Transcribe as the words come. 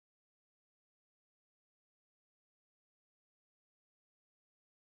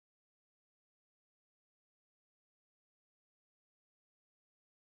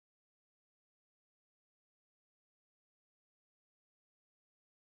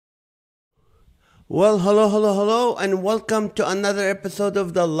Well, hello, hello, hello, and welcome to another episode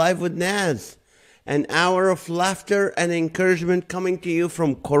of the Live with NAZ. An hour of laughter and encouragement coming to you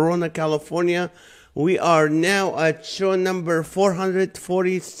from Corona, California. We are now at show number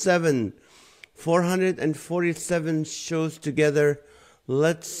 447. 447 shows together.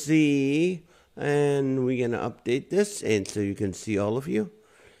 Let's see. And we're going to update this and so you can see all of you.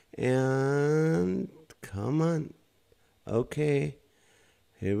 And come on. Okay.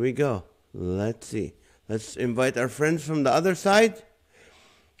 Here we go. Let's see. Let's invite our friends from the other side.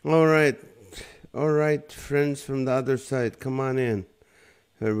 All right. All right, friends from the other side. Come on in.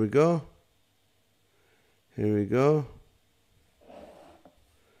 Here we go. Here we go.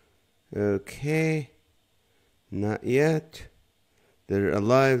 Okay. Not yet. They're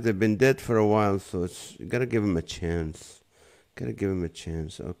alive. They've been dead for a while, so you got to give them a chance. Got to give them a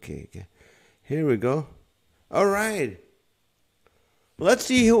chance. Okay. Here we go. All right. Let's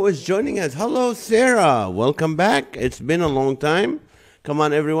see who is joining us. Hello, Sarah. Welcome back. It's been a long time. Come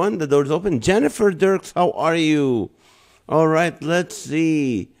on, everyone. The door's open. Jennifer Dirks, how are you? All right, let's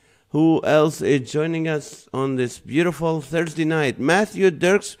see who else is joining us on this beautiful Thursday night. Matthew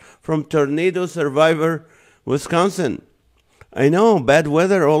Dirks from Tornado Survivor, Wisconsin. I know, bad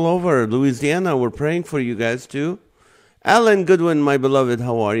weather all over Louisiana. We're praying for you guys, too. Alan Goodwin, my beloved,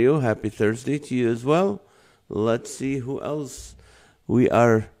 how are you? Happy Thursday to you as well. Let's see who else. We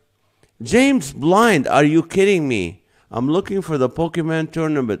are James Blind. Are you kidding me? I'm looking for the Pokemon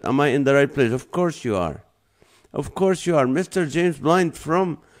tournament. Am I in the right place? Of course you are. Of course you are. Mr. James Blind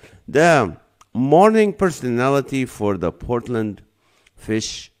from the morning personality for the Portland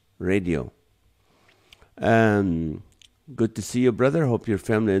Fish Radio. Good to see you, brother. Hope your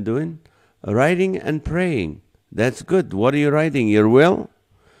family are doing. Writing and praying. That's good. What are you writing? Your will?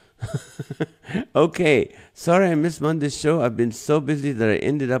 Okay, sorry I missed Monday's show. I've been so busy that I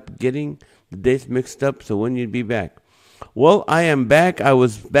ended up getting the dates mixed up. So when you'd be back? Well, I am back. I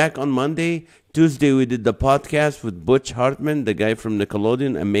was back on Monday. Tuesday we did the podcast with Butch Hartman, the guy from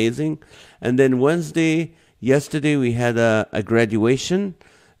Nickelodeon. Amazing. And then yesterday we had a graduation,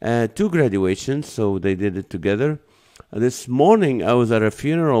 2 graduations. So they did it together. This morning I was at a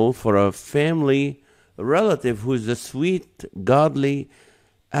funeral for a family relative who's a sweet, godly.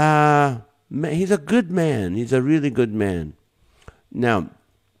 He's a good man. He's a really good man. Now,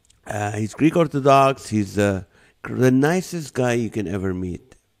 he's Greek Orthodox. He's the nicest guy you can ever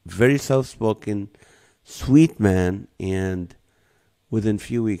meet. Very soft-spoken, sweet man. And within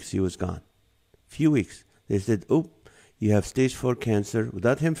few weeks, he was gone. Few weeks. They said, you have stage 4 cancer.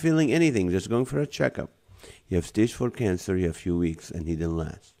 Without him feeling anything, just going for a checkup. You have stage 4 cancer. You have few weeks. And he didn't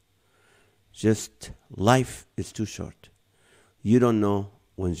last. Just life is too short. You don't know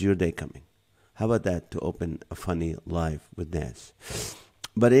when's your day coming. How about that to open a funny live with Naz?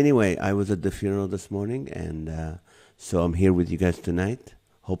 But anyway, I was at the funeral this morning, and so I'm here with you guys tonight.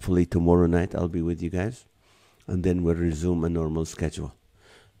 Hopefully tomorrow night I'll be with you guys, and then we'll resume a normal schedule.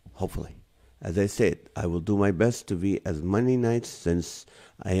 Hopefully. As I said, I will do my best to be as many nights since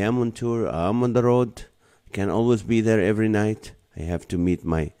I am on tour, I'm on the road. I can't always be there every night. I have to meet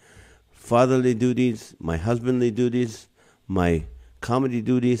my fatherly duties, my husbandly duties, my comedy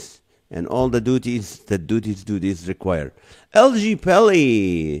duties, and all the duties that duties require. LG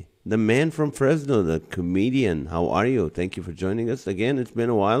Pelly, the man from Fresno, the comedian. How are you? Thank you for joining us again. It's been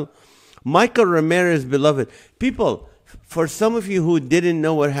a while. Michael Ramirez, beloved. People, for some of you who didn't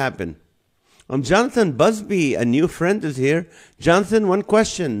know what happened, Jonathan Busby, a new friend, is here. Jonathan, one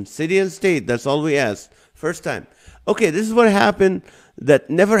question. City and state, that's all we ask. First time. Okay, this is what happened that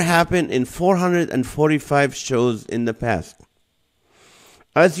never happened in 445 shows in the past.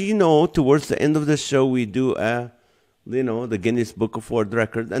 As you know, towards the end of the show, we do the Guinness Book of World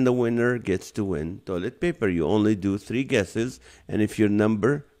Record, and the winner gets to win toilet paper. You only do 3 guesses, and if your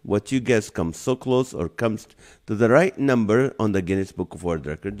number, what you guess, comes so close or comes to the right number on the Guinness Book of World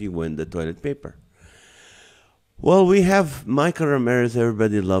Record, you win the toilet paper. Well, we have Michael Ramirez.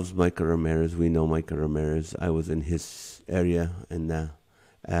 Everybody loves Michael Ramirez. We know Michael Ramirez. I was in his area in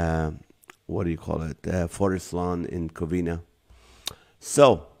Forest Lawn in Covina.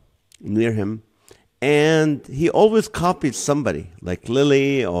 So, near him. And he always copied somebody, like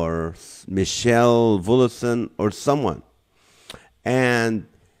Lily or Michelle Vullison or someone. And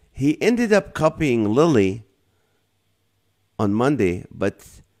he ended up copying Lily on Monday, but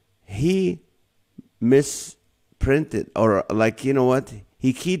he misprinted, or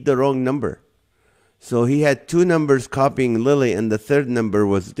he keyed the wrong number. So he had 2 numbers copying Lily, and the third number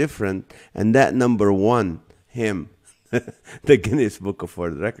was different, and that number won him the Guinness Book of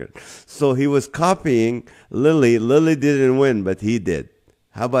World Record. So he was copying Lily. Lily didn't win, but he did.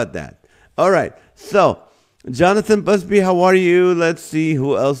 How about that? All right. So, Jonathan Busby, how are you? Let's see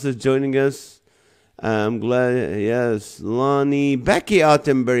who else is joining us. I'm glad. Yes, Lonnie, Becky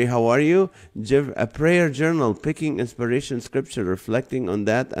Ottenberry, how are you? A prayer journal, picking inspiration scripture, reflecting on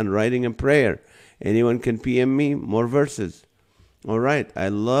that, and writing a prayer. Anyone can PM me more verses. All right. I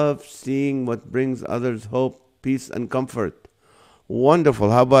love seeing what brings others hope, peace, and comfort. Wonderful.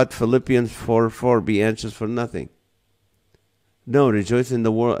 How about Philippians 4:4? Be anxious for nothing. No, rejoice in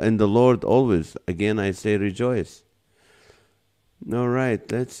the Lord always. Again, I say rejoice. All right.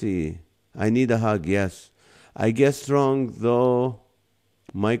 Let's see. I need a hug. Yes. I guess wrong though.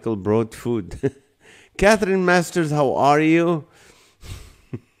 Michael brought food. Catherine Masters, how are you?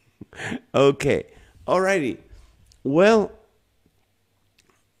 Okay. Alrighty. Well,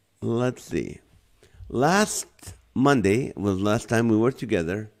 let's see. Last Monday was last time we were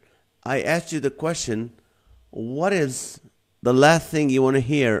together. I asked you the question, what is the last thing you want to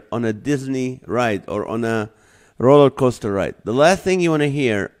hear on a Disney ride or on a roller coaster ride? The last thing you want to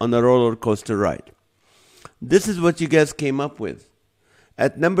hear on a roller coaster ride. This is what you guys came up with.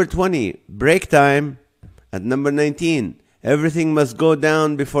 At number 20, break time. At number 19, everything must go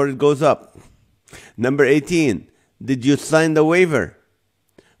down before it goes up. Number 18, did you sign the waiver?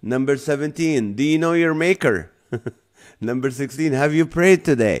 Number 17, do you know your maker? Number 16, have you prayed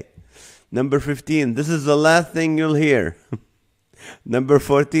today? Number 15, this is the last thing you'll hear. Number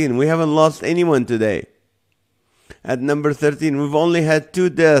 14, we haven't lost anyone today. At number 13, we've only had 2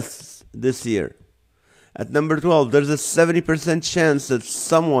 deaths this year. At number 12, there's a 70% chance that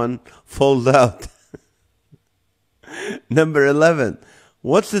someone falls out. Number 11,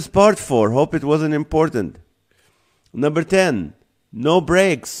 what's this part for? Hope it wasn't important. Number 10, no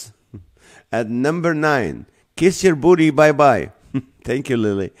breaks. At number 9, kiss your booty bye-bye. Thank you,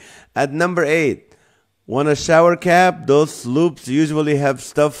 Lily. At number 8, want a shower cap? Those loops usually have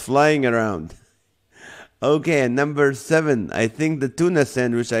stuff flying around. Okay, and number 7, I think the tuna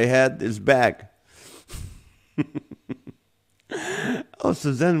sandwich I had is back. Oh,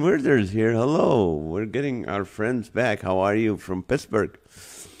 Suzanne Werder's here. Hello. We're getting our friends back. How are you from Pittsburgh?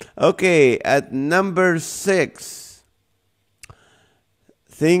 Okay, at number 6,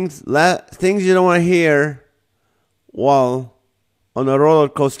 things you don't want to hear while on a roller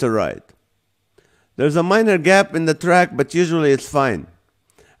coaster ride. There's a minor gap in the track, but usually it's fine.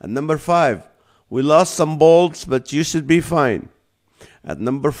 At number 5, we lost some bolts, but you should be fine. At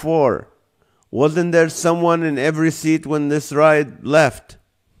number 4, wasn't there someone in every seat when this ride left?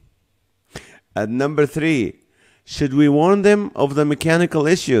 At number 3, should we warn them of the mechanical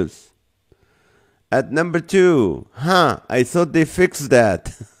issues? At number 2, I thought they fixed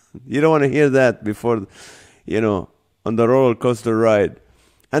that. You don't want to hear that before, on the roller coaster ride.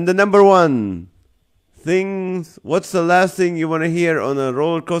 And the number 1, what's the last thing you want to hear on a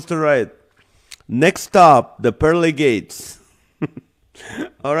roller coaster ride? Next stop, the pearly gates.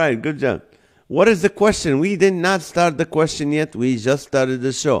 All right, good job. What is the question? We did not start the question yet. We just started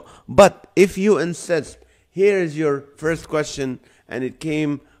the show. But if you insist, here is your first question, and it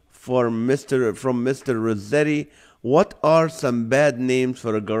came from Mr. Rossetti. What are some bad names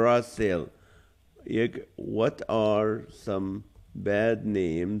for a garage sale? What are some bad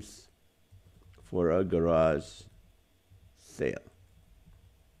names for a garage sale?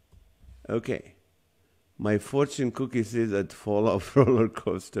 Okay. My fortune cookie says I'd fall off roller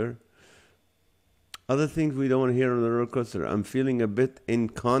coaster. Other things we don't want to hear on the roller coaster. I'm feeling a bit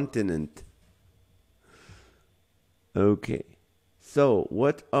incontinent. Okay. So,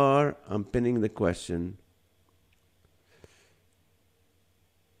 I'm pinning the question.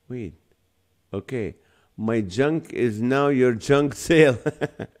 Wait. Okay. My junk is now your junk sale.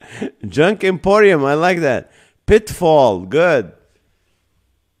 Junk Emporium. I like that. Pitfall. Good.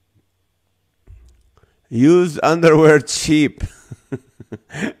 Used underwear cheap.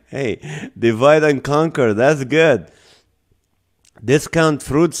 Hey, divide and conquer. That's good. Discount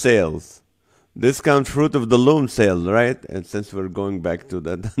fruit sales. Discount fruit of the loom sale, right? And since we're going back to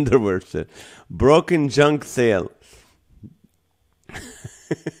that underwear sale. Broken junk sale.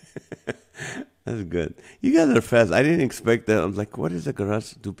 That's good. You guys are fast. I didn't expect that. I was like, what is a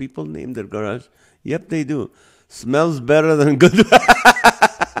garage? Do people name their garage? Yep, they do. Smells better than good.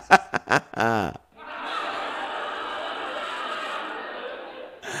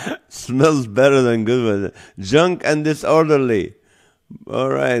 Smells better than good one. Junk and disorderly. All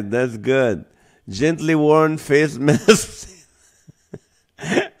right, that's good. Gently worn face mask.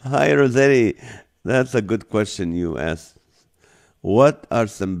 Hi, Rossetti. That's a good question you asked. What are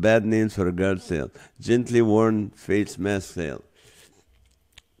some bad names for a garage sale? Gently worn face mask sale.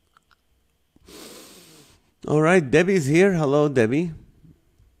 All right, Debbie's here. Hello, Debbie.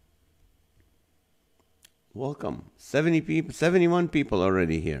 Welcome. 70 people, 71 people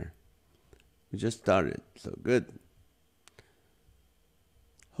already here. We just started, so good.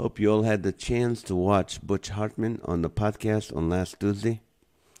 Hope you all had the chance to watch Butch Hartman on the podcast on last Tuesday.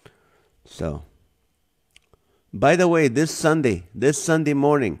 So, by the way, this Sunday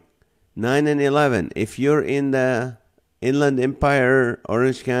morning, 9 and 11, if you're in the Inland Empire,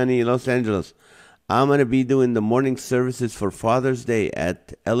 Orange County, Los Angeles, I'm going to be doing the morning services for Father's Day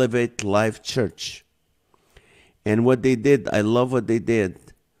at Elevate Life Church. And what they did, I love what they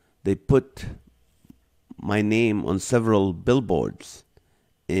did. They put my name on several billboards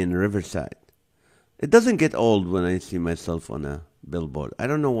in Riverside. It doesn't get old when I see myself on a billboard. I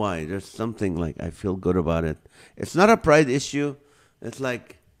don't know why. There's something like I feel good about it. It's not a pride issue. It's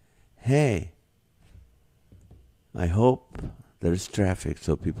like, hey, I hope there's traffic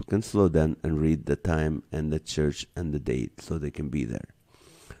so people can slow down and read the time and the church and the date so they can be there.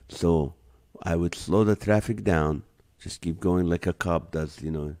 So I would slow the traffic down. Just keep going like a cop does,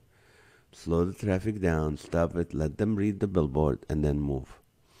 Slow the traffic down, stop it, let them read the billboard, and then move.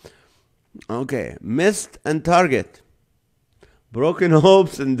 Okay, missed and target. Broken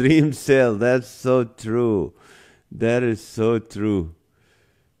hopes and dreams sale. That's so true. That is so true.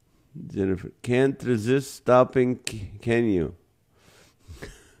 Jennifer, can't resist stopping, can you?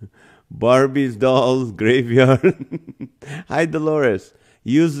 Barbie's dolls, graveyard. Hi, Dolores.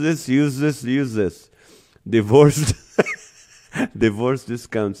 Use this. Divorced divorce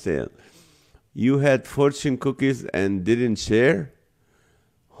discount sale. You had fortune cookies and didn't share?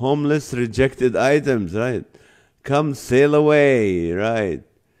 Homeless rejected items, right? Come sail away, right?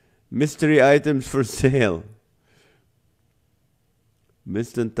 Mystery items for sale.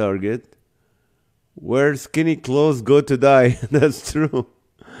 Missed and target. Where skinny clothes go to die. That's true.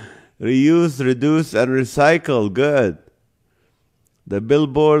 Reuse, reduce, and recycle. Good. The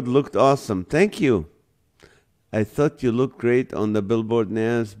billboard looked awesome. Thank you. I thought you looked great on the billboard,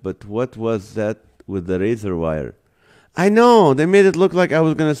 NAZ, but what was that with the razor wire? I know. They made it look like I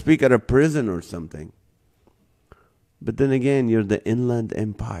was going to speak at a prison or something. But then again, you're the Inland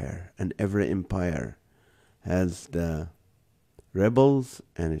Empire, and every empire has the rebels,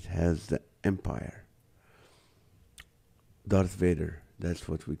 and it has the empire. Darth Vader, that's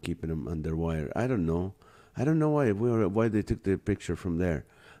what we're keeping him under wire. I don't know why they took the picture from there.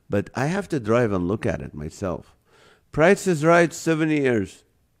 But I have to drive and look at it myself. Price is Right, 7 years.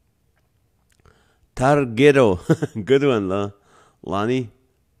 Targetto. Good one, Lonnie.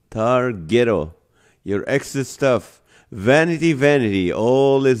 Targetto. Your ex's stuff. Vanity, vanity.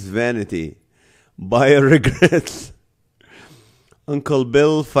 All is vanity. Buyer regrets. Uncle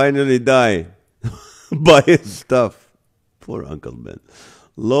Bill finally died. Buy his stuff. Poor Uncle Ben.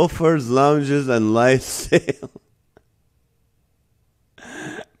 Loafers, lounges, and life sale.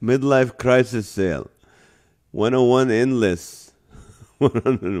 Midlife crisis sale. 101 endless.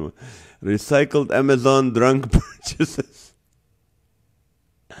 101. Recycled Amazon drunk purchases.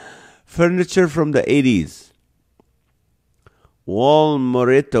 Furniture from the 80s. Wall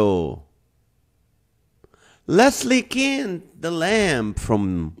Moreto. Leslie Kent, the lamb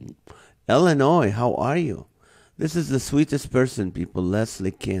from Illinois. How are you? This is the sweetest person, people.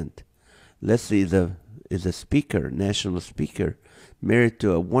 Leslie Kent. Leslie is a speaker, national speaker, married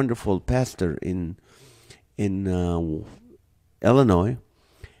to a wonderful pastor in Illinois,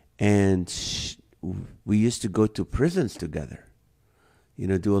 and we used to go to prisons together.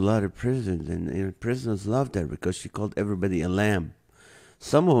 Do a lot of prisons, and prisoners loved her because she called everybody a lamb.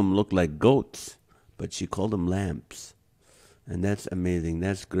 Some of them looked like goats, but she called them lambs, and that's amazing.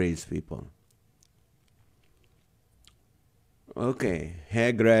 That's grace, people. Okay,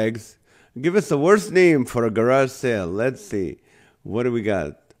 Hag Rags. Give us the worst name for a garage sale. Let's see. What do we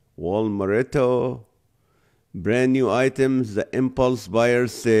got? Wal Moreto. Brand new items. The Impulse Buyer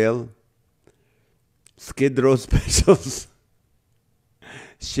Sale. Skid Row Specials.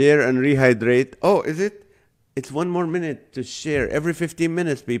 Share and rehydrate. Oh, is it? It's 1 more minute to share. Every 15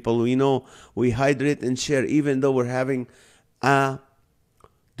 minutes, people, we hydrate and share, even though we're having a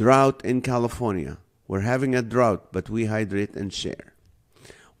drought in California. We're having a drought, but we hydrate and share.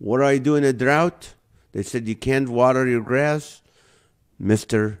 What do I do in a drought? They said you can't water your grass,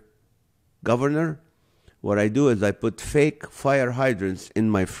 Mr. Governor. What I do is I put fake fire hydrants in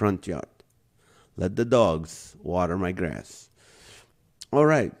my front yard. Let the dogs water my grass. All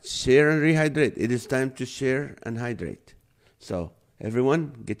right, share and rehydrate. It is time to share and hydrate. So,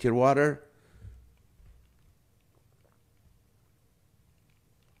 everyone, get your water.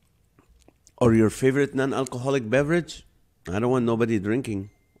 Or your favorite non-alcoholic beverage. I don't want nobody drinking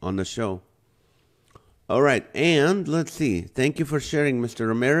on the show. All right, and let's see. Thank you for sharing, Mr.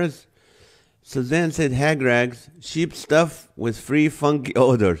 Ramirez. Suzanne said hag rags, cheap stuff with free funky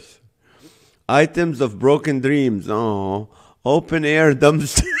odors. Items of broken dreams. Oh, open air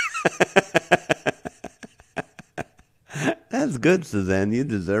dumpster. That's good, Suzanne. You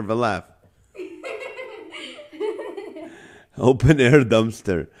deserve a laugh. Open air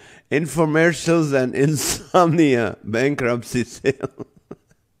dumpster. Infomercials and insomnia. Bankruptcy sale.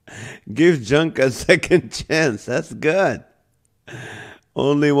 Give junk a second chance. That's good.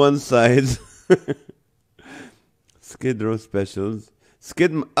 Only one size. Skid Row specials.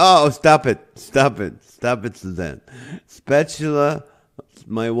 Oh, stop it. Stop it. Stop it, Suzanne. Spatula.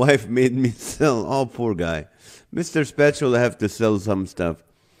 My wife made me sell. Oh, poor guy. Mr. Spatula have to sell some stuff.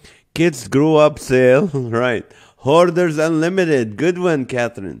 Kids grew up sale. Right. Hoarders Unlimited. Good one,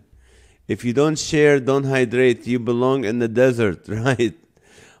 Catherine. If you don't share, don't hydrate. You belong in the desert. Right.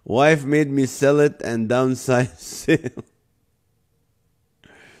 Wife made me sell it and downsize sale.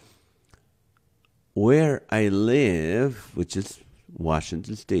 Where I live, which is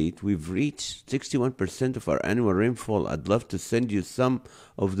Washington State, we've reached 61% of our annual rainfall. I'd love to send you some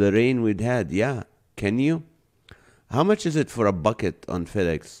of the rain we'd had. Yeah, can you? How much is it for a bucket on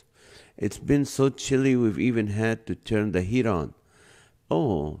FedEx? It's been so chilly we've even had to turn the heat on.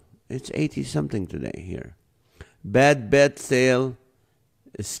 Oh, it's 80-something today here. Bad bet sale,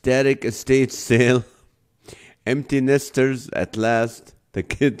 static estate sale, empty nesters at last. The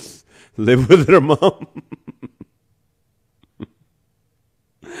kids live with their mom.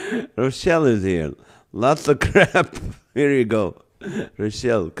 Rochelle is here. Lots of crap. Here you go.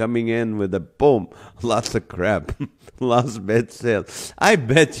 Rochelle coming in with a boom. Lots of crap. Last bet sale. I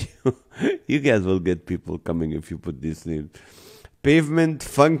bet you guys will get people coming if you put these names. Pavement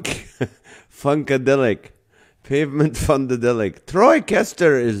Funkadelic. Pavement Fundadelic. Troy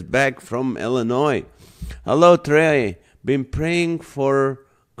Kester is back from Illinois. Hello, Troy. Been praying for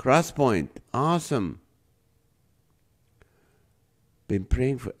Crosspoint. Awesome. Been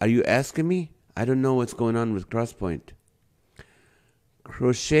praying for... Are you asking me? I don't know what's going on with Crosspoint.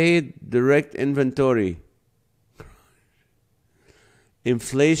 Crochet direct inventory.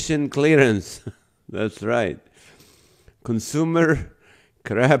 Inflation clearance. That's right. Consumer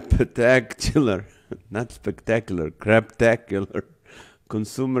craptacular. Not spectacular. Craptacular.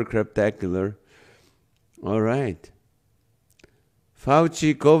 Consumer craptacular. All right.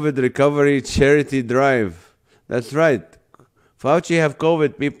 Fauci COVID recovery charity drive. That's right. Fauci have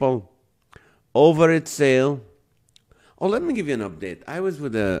COVID, people. Over its sale. Oh, let me give you an update. I was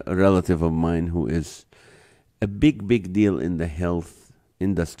with a relative of mine who is a big deal in the health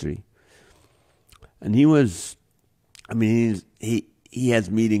industry. And he has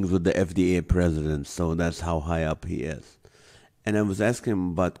meetings with the FDA president, so that's how high up he is. And I was asking him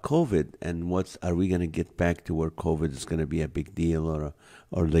about COVID and are we going to get back to where COVID is going to be a big deal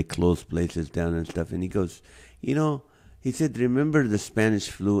or they close places down and stuff. And he goes, he said, remember the Spanish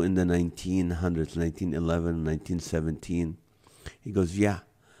flu in the 1900s, 1911, 1917? He goes, yeah.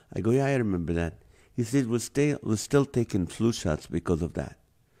 I go, yeah, I remember that. He said, we're still taking flu shots because of that.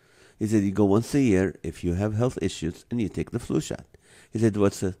 He said, you go once a year if you have health issues and you take the flu shot. He said,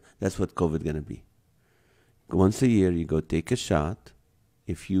 that's what COVID going to be. Once a year you go take a shot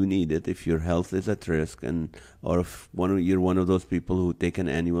if you need it, if your health is at risk, or if you're one of those people who take an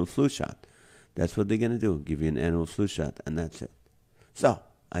annual flu shot. That's what they're going to do, give you an annual flu shot, and that's it. So,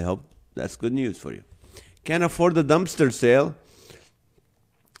 I hope that's good news for you. Can't afford the dumpster sale.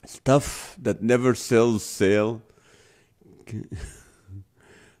 Stuff that never sells sale.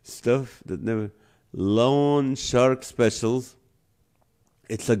 Stuff that never... Loan shark specials.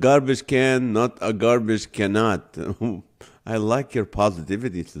 It's a garbage can, not a garbage cannot. I like your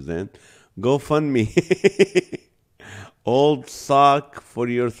positivity, Suzanne. GoFundMe. Old sock for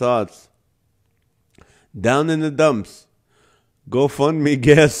your thoughts. Down in the dumps. GoFundMe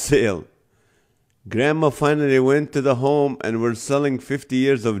gas sale. Grandma finally went to the home and we're selling 50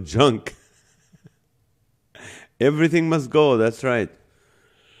 years of junk. Everything must go, that's right.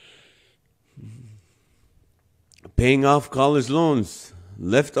 Paying off college loans.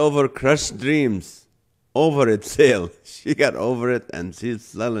 Leftover crushed dreams. Over it sale. She got over it and she's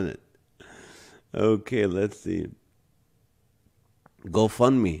selling it. Okay, let's see.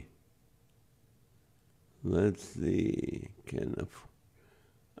 GoFundMe. Let's see.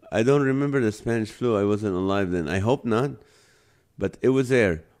 I don't remember the Spanish flu. I wasn't alive then. I hope not. But it was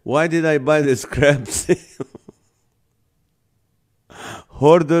there. Why did I buy this crap sale?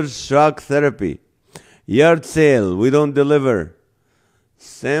 Hoarders shock therapy. Yard sale. We don't deliver.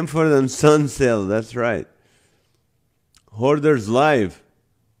 Sanford and Son sale. That's right. Hoarders live.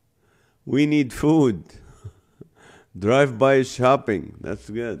 We need food. Drive-by shopping. That's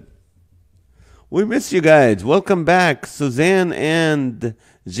good. We miss you guys. Welcome back, Suzanne and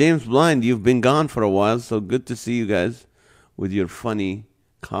James Blind. You've been gone for a while, so good to see you guys with your funny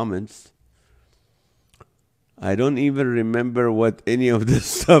comments. I don't even remember what any of this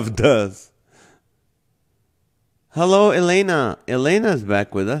stuff does. Hello, Elena. Elena's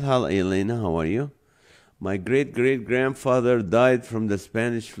back with us. Hello, Elena. How are you? My great-great-grandfather died from the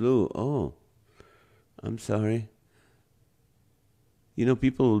Spanish flu. Oh, I'm sorry. You know,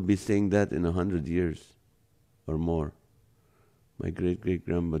 people will be saying that in 100 years or more. My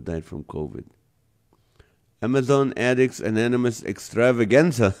great-great-grandma died from COVID. Amazon Addicts Anonymous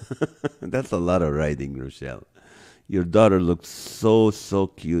Extravaganza. That's a lot of writing, Rochelle. Your daughter looks so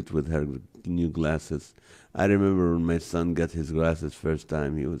cute with her new glasses. I remember when my son got his glasses first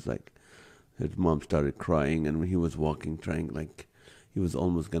time, he was like, his mom started crying, and when he was walking, trying like, he was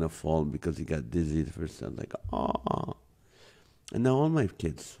almost going to fall because he got dizzy the first time, like, oh. And now all my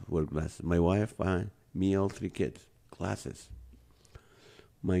kids wear glasses. My wife, me, all 3 kids, glasses.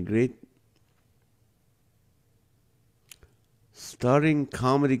 My great starting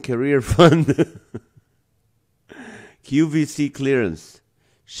comedy career fund. QVC clearance.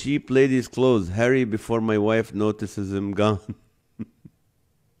 Cheap ladies' clothes. Hurry before my wife notices him gone.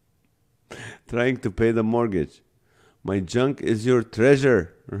 Trying to pay the mortgage. My junk is your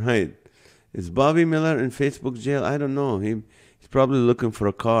treasure. Right. Is Bobby Miller in Facebook jail? I don't know. He's probably looking for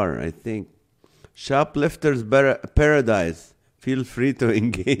a car, I think. Shoplifters paradise. Feel free to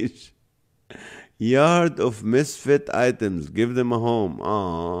engage. Yard of misfit items. Give them a home.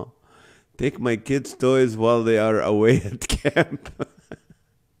 Aww. Take my kids' toys while they are away at camp.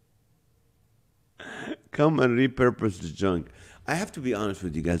 Come and repurpose the junk. I have to be honest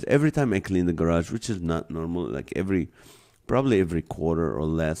with you guys. Every time I clean the garage, which is not normal, like probably every quarter or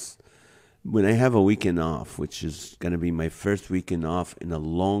less, when I have a weekend off, which is going to be my first weekend off in a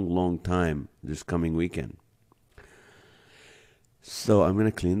long time this coming weekend. So I'm going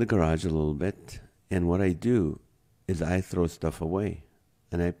to clean the garage a little bit. And what I do is I throw stuff away.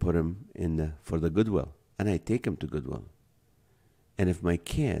 And I put them for the Goodwill. And I take them to Goodwill. And if my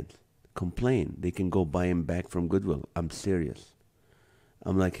kids complain, they can go buy them back from Goodwill. I'm serious.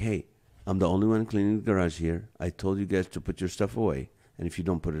 I'm like, hey, I'm the only one cleaning the garage here. I told you guys to put your stuff away. And if you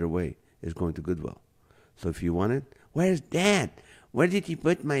don't put it away, it's going to Goodwill. So if you want it, where's Dad? Where did you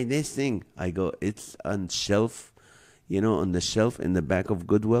put this thing? I go, it's on shelf, on the shelf in the back of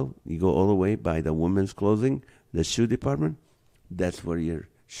Goodwill. You go all the way by the women's clothing, the shoe department. That's where your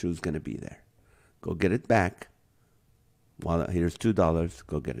shoe's going to be there. Go get it back. Here's $2.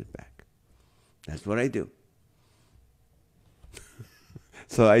 Go get it back. That's what I do.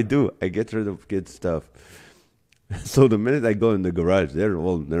 So I do. I get rid of kids' stuff. So the minute I go in the garage, they're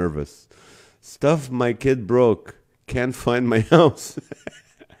all nervous. Stuff my kid broke. Can't find my house.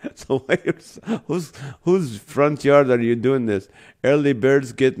 So whose front yard are you doing this? Early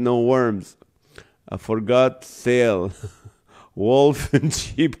birds get no worms. I forgot sale. Wolf in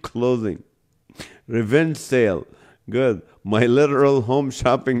cheap clothing. Revenge sale. Good. My literal home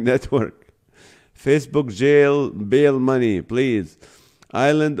shopping network. Facebook jail bail money, please.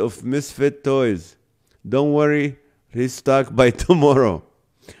 Island of misfit toys. Don't worry, restock by tomorrow.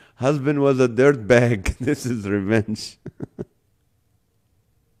 Husband was a dirtbag. This is revenge.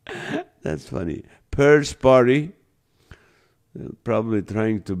 That's funny. Purge party. Probably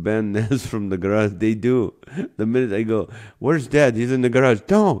trying to ban NAZ from the garage. They do. The minute I go, where's Dad? He's in the garage.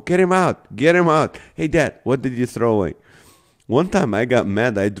 Don't. Get him out. Get him out. Hey, Dad, what did you throw away? One time I got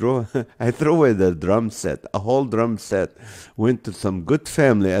mad. I threw away the drum set. A whole drum set. Went to some good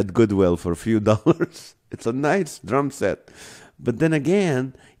family at Goodwill for a few dollars. It's a nice drum set. But then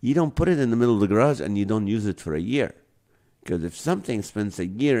again, you don't put it in the middle of the garage and you don't use it for a year. Because if something spends a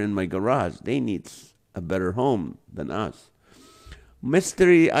year in my garage, they need a better home than us.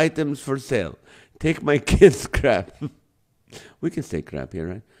 Mystery items for sale. Take my kids' crap. We can say crap here,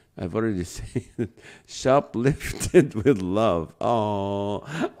 right? I've already said it. Shoplifted with love.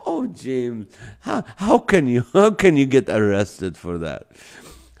 Oh, James. How can you get arrested for that?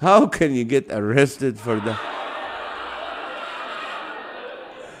 How can you get arrested for that?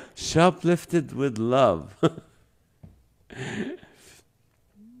 Shoplifted with love.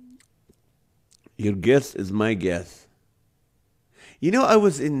 Your guess is my guess. I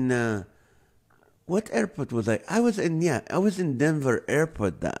was in, what airport was I? I was in Denver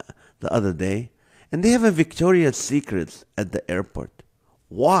airport the other day. And they have a Victoria's Secrets at the airport.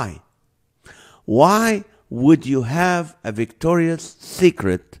 Why? Why would you have a Victoria's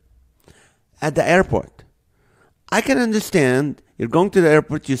Secret at the airport? I can understand. You're going to the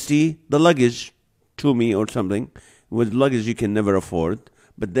airport, you see the luggage, to me or something. With luggage you can never afford.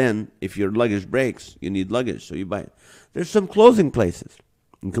 But then, if your luggage breaks, you need luggage, so you buy it. There's some clothing places.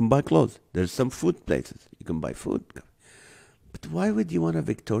 You can buy clothes. There's some food places. You can buy food. But why would you want a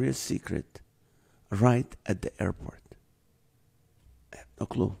Victoria's Secret right at the airport? I have no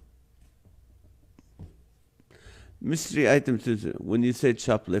clue. Mystery items. When you said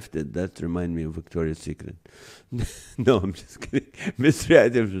shoplifted, that reminds me of Victoria's Secret. No, I'm just kidding. Mystery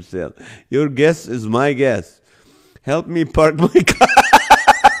items for sale. Your guess is my guess. Help me park my car.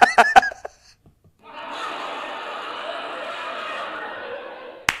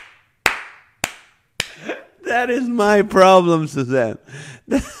 That is my problem, Suzanne.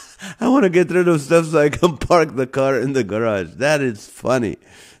 I want to get rid of stuff so I can park the car in the garage. That is funny.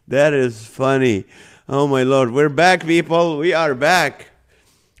 That is funny. Oh, my Lord. We're back, people. We are back.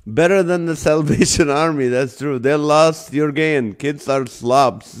 Better than the Salvation Army. That's true. They lost your gain. Kids are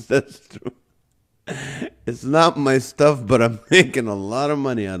slobs. That's true. It's not my stuff, but I'm making a lot of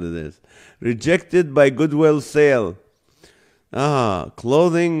money out of this. Rejected by Goodwill sale.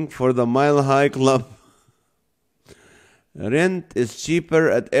 Clothing for the Mile High Club. Rent is cheaper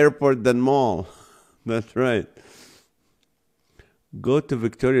at airport than mall. That's right. Go to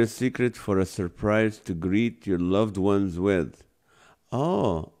Victoria's Secret for a surprise to greet your loved ones with.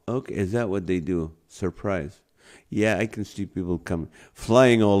 Oh, okay. Is that what they do? Surprise. Yeah, I can see people coming,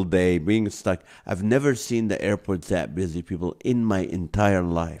 flying all day, being stuck. I've never seen the airport that busy, people, in my entire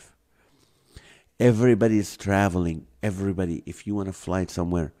life. Everybody's traveling. Everybody, if you want to fly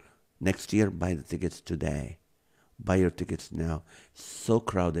somewhere next year, buy the tickets today. Buy your tickets now. So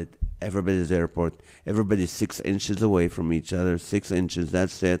crowded. Everybody's airport. Everybody's 6 inches away from each other. 6 inches.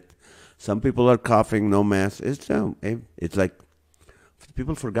 That's it. Some people are coughing. No mask. It's like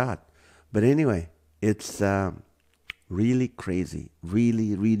people forgot. But anyway, it's really crazy.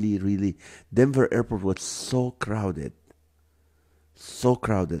 Really, really, really. Denver airport was so crowded. So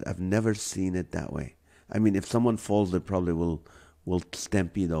crowded. I've never seen it that way. I mean, if someone falls, they probably will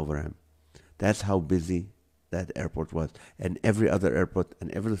stampede over him. That's how busy that airport was. And every other airport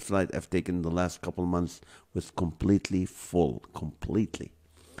and every flight I've taken the last couple months was completely full. Completely.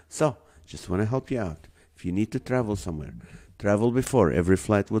 So, just want to help you out. If you need to travel somewhere, travel before. Every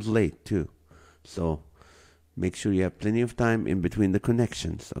flight was late too. So, make sure you have plenty of time in between the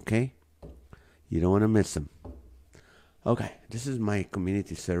connections, okay? You don't want to miss them. Okay, this is my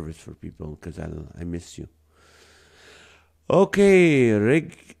community service for people because I miss you. Okay,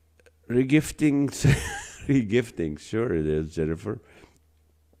 regifting. Regifting, sure it is, Jennifer.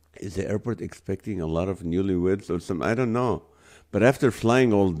 Is the airport expecting a lot of newlyweds or something? I don't know. But after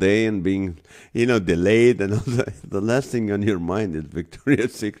flying all day and being, delayed and all that, the last thing on your mind is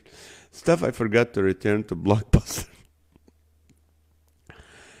Victoria's Secret. Stuff I forgot to return to Blockbuster.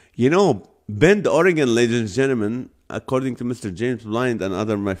 Bend, Oregon, ladies and gentlemen, according to Mr. James Blind and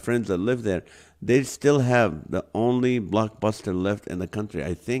other my friends that live there, they still have the only Blockbuster left in the country.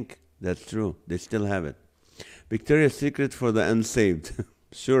 I think that's true. They still have it. Victoria's Secret for the unsaved.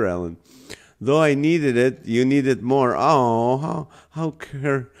 Sure, Alan. Though I needed it, you need it more. Oh, how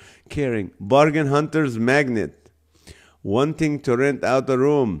caring. Bargain hunter's magnet. Wanting to rent out a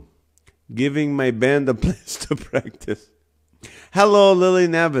room. Giving my band a place to practice. Hello, Lily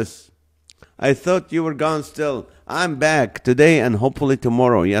Navis. I thought you were gone still. I'm back today and hopefully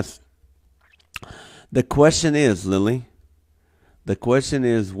tomorrow. Yes. The question is, Lily,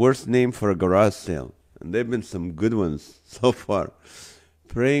 worst name for a garage sale. And there have been some good ones so far.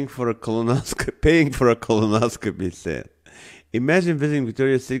 Paying for a colonoscopy sale. Imagine visiting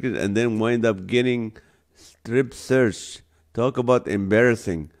Victoria's Secret and then wind up getting strip search. Talk about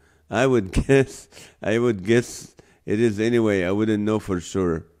embarrassing. I would guess it is anyway. I wouldn't know for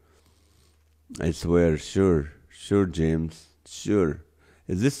sure. I swear, sure, James, sure.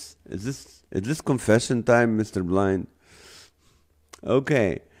 Is this confession time, Mr. Blind?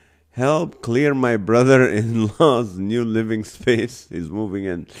 Okay. Help clear my brother-in-law's new living space. He's moving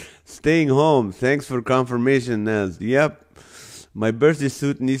in. Staying home. Thanks for confirmation, Naz. Yep. My birthday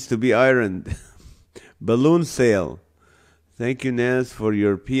suit needs to be ironed. Balloon sale. Thank you, Naz, for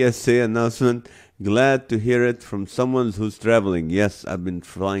your PSA announcement. Glad to hear it from someone who's traveling. Yes, I've been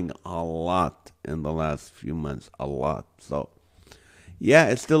flying a lot in the last few months. A lot. So, yeah,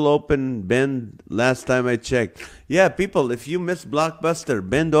 it's still open. Bend, last time I checked. Yeah, people, if you miss Blockbuster,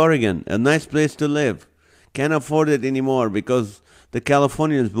 Bend, Oregon, a nice place to live. Can't afford it anymore because the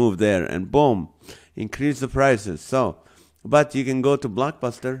Californians moved there and boom, increase the prices. So, but you can go to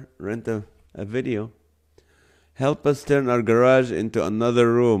Blockbuster, rent a video. Help us turn our garage into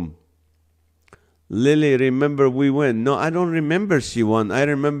another room. Lily, remember we win. No, I don't remember she won. I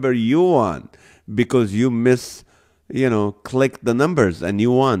remember you won because you miss click the numbers and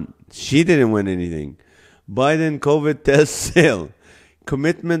you won. She didn't win anything. Biden COVID test sale.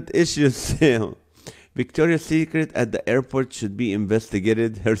 Commitment issues sale. Victoria's Secret at the airport should be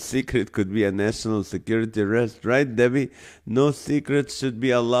investigated. Her secret could be a national security risk. Right, Debbie? No secrets should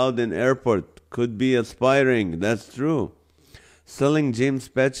be allowed in airport. Could be aspiring. That's true. Selling James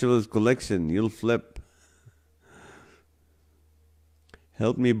Patchell's collection. You'll flip.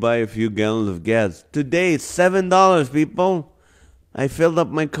 Help me buy a few gallons of gas. Today, $7, people. I filled up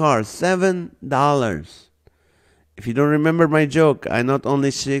my car. $7. If you don't remember my joke, I not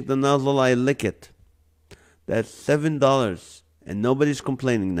only shake the nozzle, I lick it. That's $7. And nobody's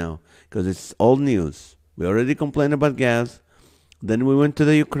complaining now because it's old news. We already complained about gas. Then we went to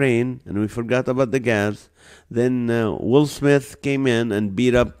the Ukraine and we forgot about the gas. Then Will Smith came in and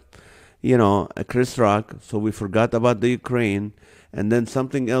beat up, Chris Rock. So we forgot about the Ukraine. And then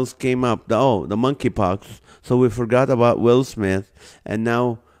something else came up. The monkeypox. So we forgot about Will Smith. And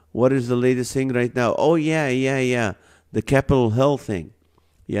now, what is the latest thing right now? Oh, yeah. The Capitol Hill thing.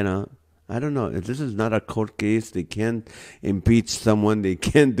 I don't know. This is not a court case. They can't impeach someone. They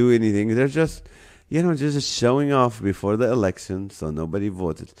can't do anything. They're just, just showing off before the election so nobody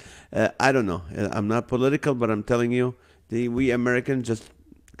voted. I don't know. I'm not political, but I'm telling you, we Americans just,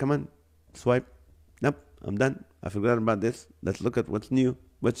 come on, swipe. Nope, I'm done. I forgot about this. Let's look at what's new.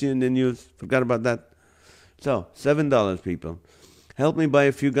 What's new in the news? Forgot about that. So, $7, people. Help me buy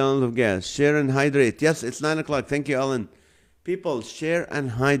a few gallons of gas. Share and hydrate. Yes, it's 9 o'clock. Thank you, Alan. People, share and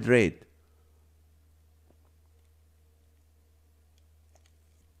hydrate.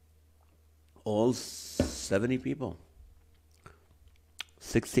 All 70 people.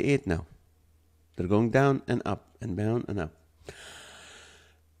 68 now. They're going down and up and down and up.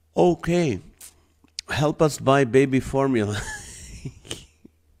 Okay. Help us buy baby formula.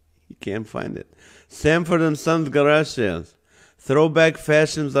 You can't find it. Sanford and Sons garage sales. Throwback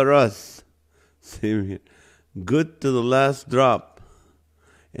fashions are us. Same here. Good to the last drop.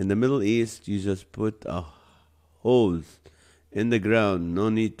 In the Middle East, you just put a hose in the ground. No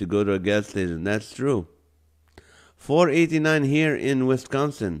need to go to a gas station. That's true. $4.89 here in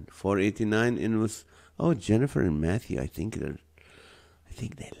Wisconsin. $4.89 in Wisconsin. Oh, Jennifer and Matthew. I think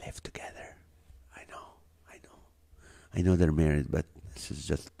they live together. I know they're married, but this is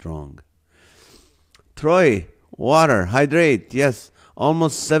just wrong. Troy, water, hydrate. Yes,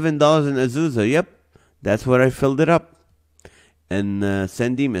 almost $7 in Azusa. Yep, that's where I filled it up. And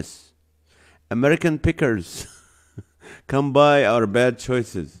San Dimas. American Pickers. Come by our bad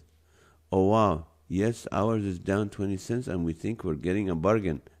choices. Oh, wow. Yes, ours is down 20 cents, and we think we're getting a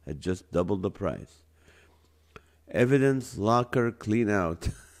bargain at just double the price. Evidence locker clean out.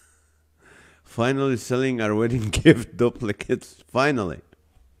 Finally selling our wedding gift duplicates. Finally.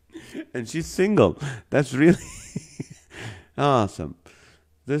 And she's single. That's really awesome.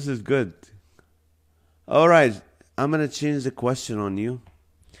 This is good. All right. I'm going to change the question on you.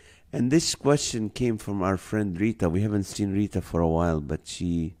 And this question came from our friend Rita. We haven't seen Rita for a while, but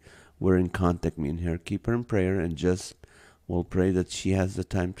we're in contact, me and her. Keep her in prayer and just we'll pray that she has the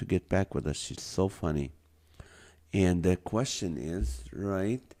time to get back with us. She's so funny. And the question is,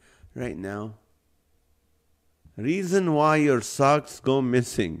 right now, reason why your socks go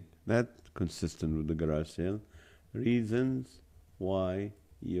missing. That's consistent with the garage sale. Reasons why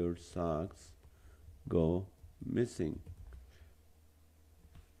your socks go missing.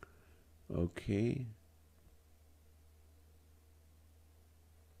 Okay.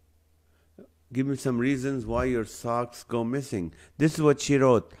 Give me some reasons why your socks go missing. This is what she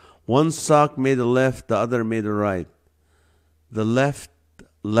wrote. One sock made a left, the other made a right. The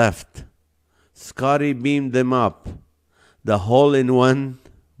left. Scotty beamed them up. The hole-in-one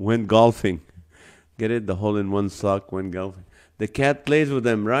went golfing. Get it? The hole-in-one sock went golfing. The cat plays with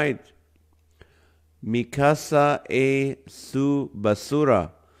them, right? Mikasa e su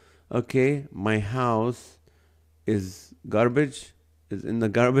basura. Okay, my house is garbage. Is in the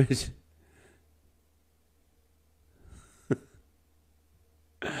garbage.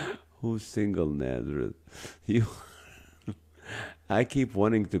 Who's single, Nazareth? You. I keep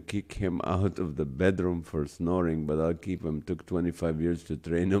wanting to kick him out of the bedroom for snoring, but I'll keep him. Took 25 years to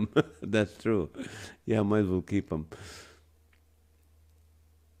train him. That's true. Yeah, might as well keep him.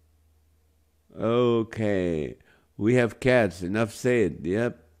 Okay. We have cats. Enough said.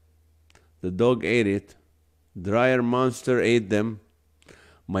 Yep. The dog ate it. Dryer monster ate them.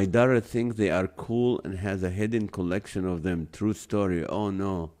 My daughter thinks they are cool and has a hidden collection of them. True story. Oh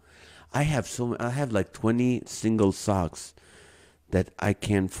no. I have like 20 single socks that I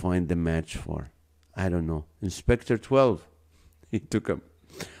can't find the match for. I don't know. Inspector 12. He took them.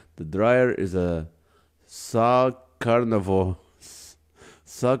 The dryer is a sock carnival.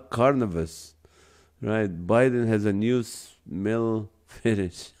 Sock carnivus. Right. Biden has a new smell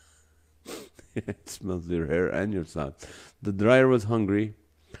fetish. It smells your hair and your socks. The dryer was hungry.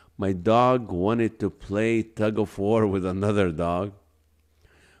 My dog wanted to play tug of war with another dog.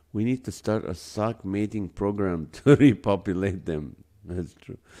 We need to start a sock mating program to repopulate them. That's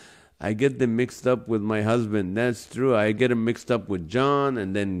true. I get them mixed up with my husband. That's true. I get them mixed up with John,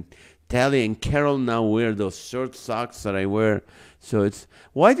 and then Tally and Carol now wear those short socks that I wear. So it's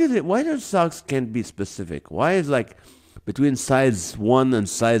why do socks can't be specific? Why is like between size 1 and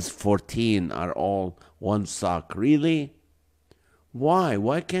size 14 are all one sock? Really? Why?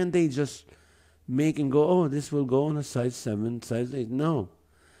 Why can't they just make and go, oh, this will go on a size 7, size 8? No.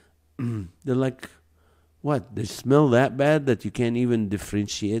 They're like, what? They smell that bad that you can't even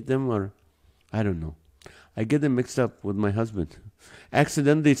differentiate them? Or, I don't know. I get them mixed up with my husband.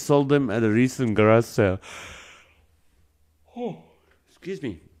 Accidentally sold them at a recent garage sale. Oh, excuse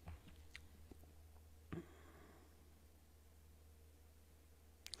me.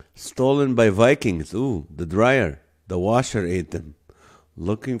 Stolen by Vikings. Ooh, the dryer. The washer ate them.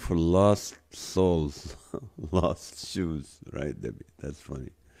 Looking for lost souls. Lost shoes. Right, Debbie? That's funny.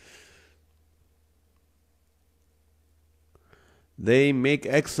 They make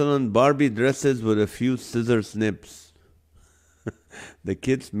excellent Barbie dresses with a few scissor snips. The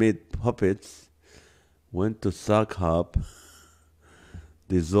kids made puppets, went to sock hop,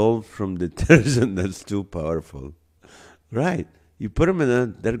 dissolved from detergent that's too powerful. Right. You put them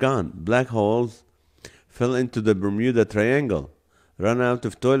in they're gone. Black holes fell into the Bermuda Triangle, run out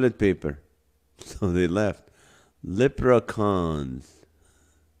of toilet paper. So they left. Leprechauns.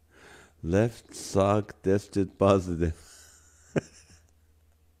 Left sock tested positive.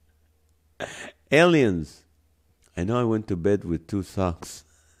 Aliens. I know I went to bed with 2 socks.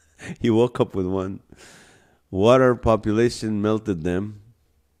 He woke up with one. Water population melted them.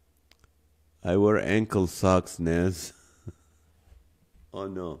 I wear ankle socks, NAZ. Oh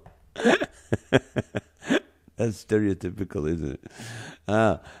no. That's stereotypical, isn't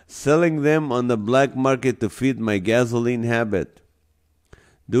it? Selling them on the black market to feed my gasoline habit.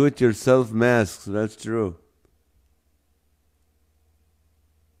 Do-it-yourself masks. That's true.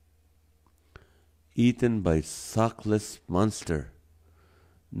 Eaten by sockless monster.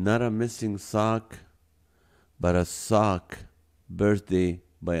 Not a missing sock, but a sock. Birthday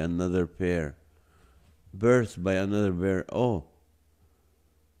by another pair. Birth by another pair. Oh.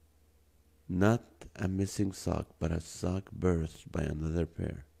 Not a missing sock, but a sock birthed by another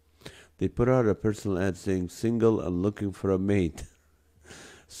pair. They put out a personal ad saying, single and looking for a mate.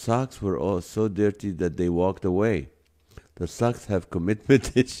 Socks were all so dirty that they walked away. The socks have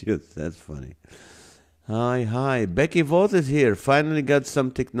commitment issues. That's funny. Hi. Becky Voth is here. Finally got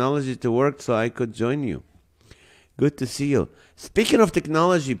some technology to work so I could join you. Good to see you. Speaking of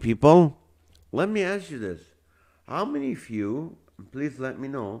technology, people, let me ask you this. How many of you, please let me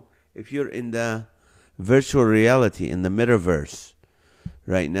know, if you're in the virtual reality, in the metaverse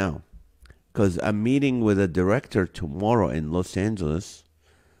right now, because I'm meeting with a director tomorrow in Los Angeles,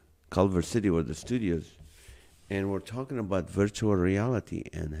 Culver City, where the studios, and we're talking about virtual reality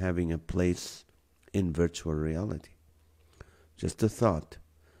and having a place in virtual reality. Just a thought.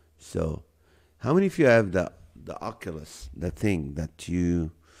 So, how many of you have the Oculus, the thing that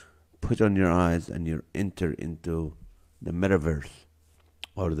you put on your eyes and you enter into the metaverse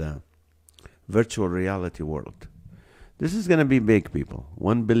or the virtual reality world? This is going to be big, people.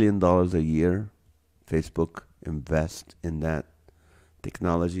 $1 billion a year. Facebook invest in that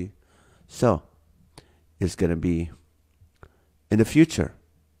technology. So, it's going to be in the future.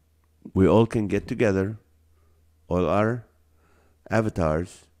 We all can get together, all our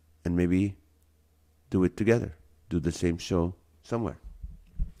avatars, and maybe do it together. Do the same show somewhere.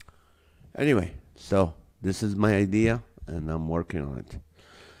 Anyway, so this is my idea, and I'm working on it.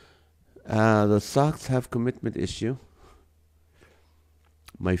 The socks have commitment issue.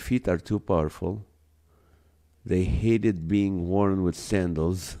 My feet are too powerful. They hated being worn with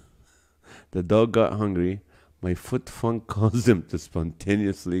sandals. The dog got hungry. My foot funk caused them to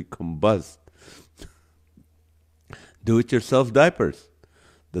spontaneously combust. Do-it-yourself diapers.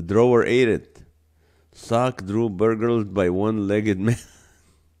 The drawer ate it. Sock drew burgled by one-legged man.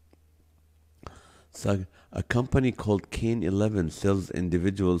 So, a company called Kane 11 sells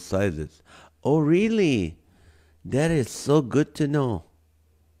individual sizes. Oh, really? That is so good to know.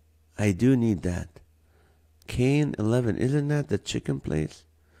 I do need that. Kane 11, isn't that the chicken place?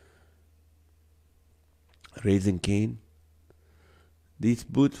 Raising Cane. These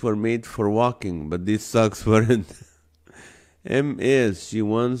boots were made for walking, but these socks weren't. She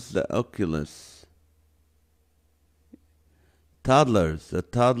wants the Oculus. Toddlers. The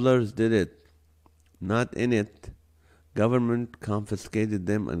toddlers did it. Not in it. Government confiscated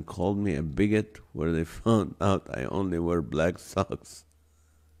them and called me a bigot where they found out I only wear black socks.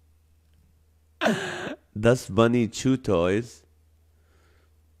 Dust Bunny Chew Toys.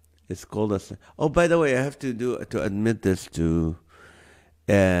 It's called a. Oh, by the way, I have to admit this to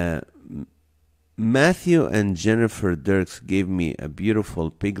uh, Matthew and Jennifer Dirks gave me a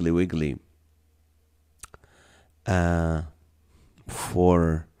beautiful Piggly Wiggly uh,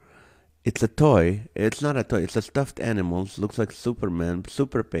 for. It's a toy. It's not a toy. It's a stuffed animal. Looks like Superman,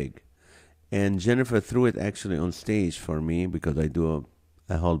 Super Pig. And Jennifer threw it actually on stage for me because I do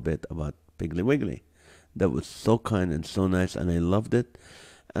a whole bit about Piggly Wiggly. That was so kind and so nice, and I loved it.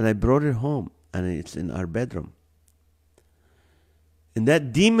 And I brought it home, and it's in our bedroom. And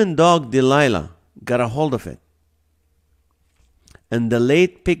that demon dog, Delilah, got a hold of it. And the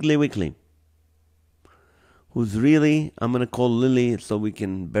late Piggly Wiggly, who's really, I'm going to call Lily so we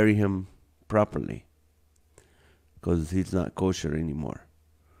can bury him properly, because he's not kosher anymore.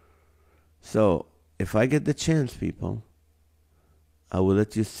 So, if I get the chance, people, I will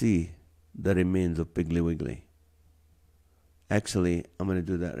let you see the remains of Piggly Wiggly. Actually, I'm going to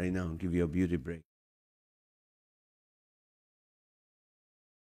do that right now and give you a beauty break.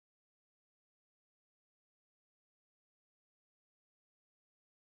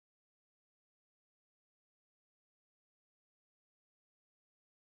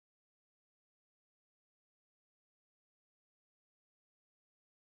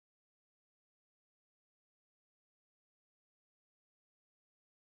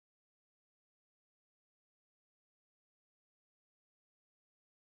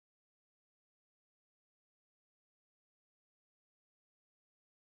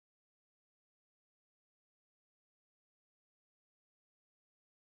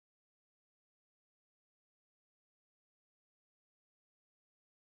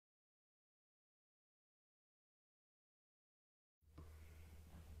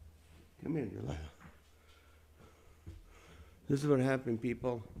 Come here, Delilah. This is what happened,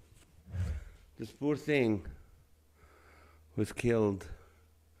 people. This poor thing was killed.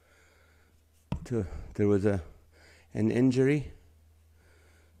 There was an injury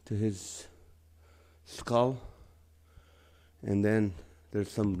to his skull, and then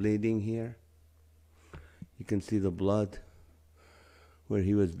there's some bleeding here. You can see the blood where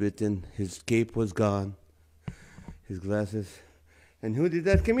he was bitten. His cape was gone, his glasses. And who did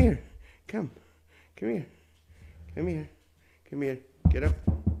that? Come here. Come here. Come here. Come here. Get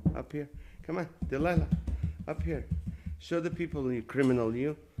up here. Come on, Delilah, up here. Show the people, you criminal,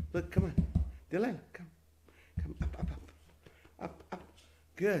 you. Look, come on, Delilah, come up.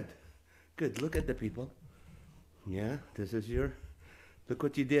 Good. Look at the people. Yeah, this is your. Look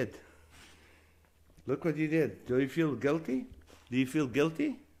what you did. Do you feel guilty? Do you feel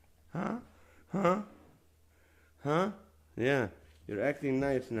guilty? Huh? Yeah. You're acting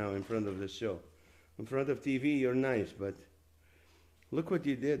nice now in front of the show. In front of TV, you're nice, but look what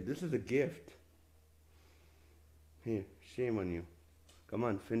you did. This is a gift. Here, shame on you. Come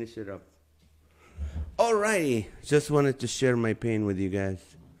on, finish it up. Alrighty. Just wanted to share my pain with you guys.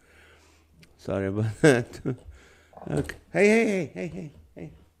 Sorry about that. Okay. Hey.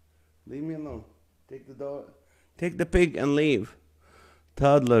 Leave me alone. Take the dog. Take the pig and leave.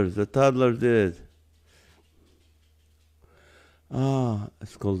 Toddlers. The toddlers did it.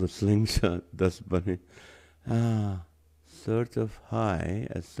 It's called a slingshot, Dust Bunny. Sort of high.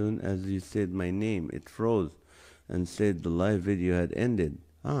 As soon as you said my name, it froze and said the live video had ended.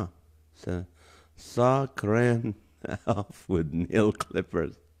 So sock ran off with nail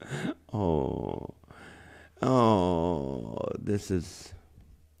clippers. Oh, this is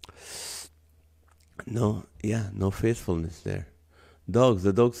no faithfulness there.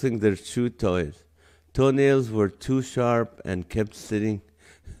 The dogs think they're chew toys. Toenails were too sharp and kept slitting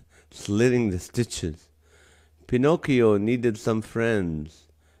the stitches. Pinocchio needed some friends.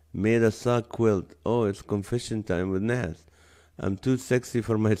 Made a sock quilt. Oh, it's confession time with NAZ. I'm too sexy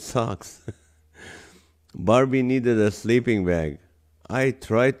for my socks. Barbie needed a sleeping bag. I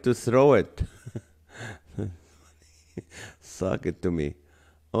tried to throw it. Sock it to me.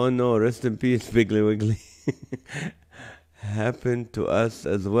 Oh no, rest in peace, Piggly Wiggly. Happened to us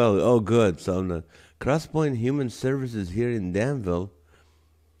as well. Oh, good. So Crosspoint Human Services here in Danville,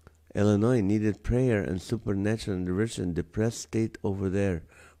 Illinois, needed prayer and supernatural intervention. Depressed state over there.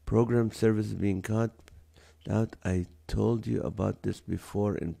 Program services being cut out. I told you about this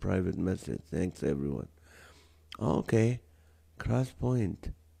before in private message. Thanks, everyone. Okay.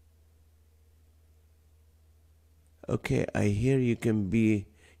 Crosspoint. Okay, I hear you can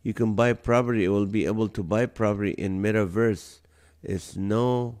buy property. You will be able to buy property in Metaverse is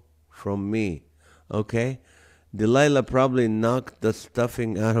no from me. Okay? Delilah probably knocked the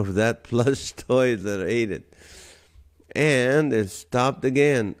stuffing out of that plush toy that ate it. And it stopped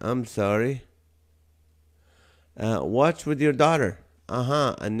again. I'm sorry. Watch with your daughter.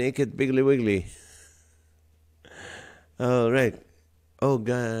 A naked Piggly Wiggly. All right. Oh,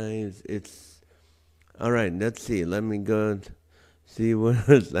 guys, it's... All right, let's see. Let me go see where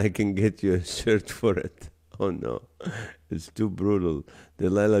else I can get you a shirt for it. Oh, no. It's too brutal.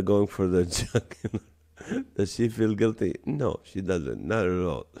 Delilah going for the jugular. Does she feel guilty? No, she doesn't. Not at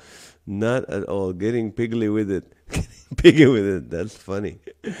all. Not at all. Getting piggly with it. Getting piggy with it. That's funny.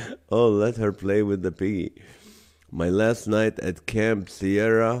 Oh, let her play with the piggy. My last night at Camp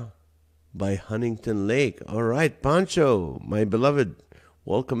Sierra by Huntington Lake. All right, Pancho, my beloved,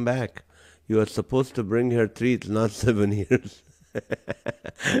 welcome back. You are supposed to bring her treats, not 7 years.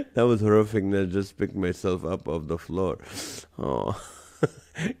 That was horrific. I just picked myself up off the floor. Oh,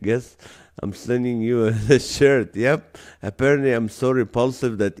 guess I'm sending you a shirt. Yep. Apparently, I'm so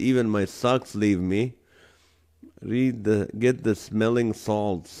repulsive that even my socks leave me. Get the smelling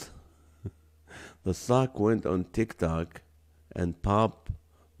salts. The sock went on TikTok and Pop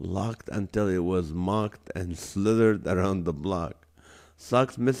locked until it was mocked and slithered around the block.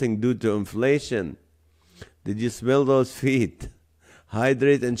 Socks missing due to inflation. Did you smell those feet?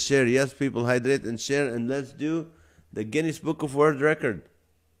 Hydrate and share. Yes, people, hydrate and share. And let's do the Guinness Book of World Record.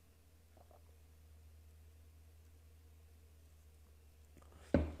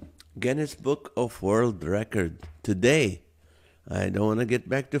 Guinness Book of World Record. Today, I don't want to get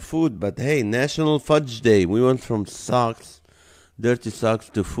back to food, but hey, National Fudge Day. We went from socks, dirty socks,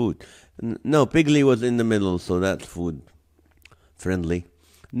 to food. No, Piggly was in the middle, so that's food friendly.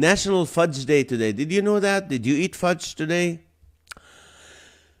 National Fudge Day today. Did you know that? Did you eat fudge today?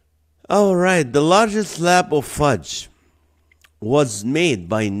 All right, the largest slab of fudge was made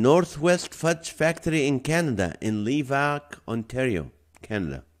by Northwest Fudge Factory in Canada, in Levac, Ontario,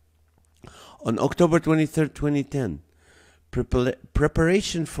 Canada, on October 23rd, 2010.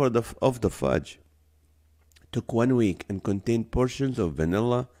 Preparation of the fudge took 1 week and contained portions of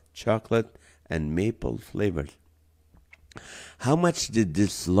vanilla, chocolate, and maple flavors. How much did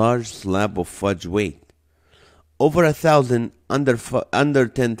this large slab of fudge weigh? Over 1,000, under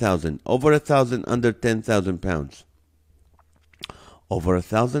 10,000. Over 1,000, under 10,000 pounds. Over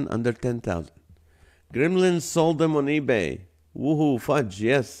 1,000, under 10,000. Gremlins sold them on eBay. Woohoo, fudge,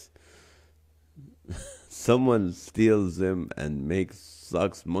 yes. Someone steals them and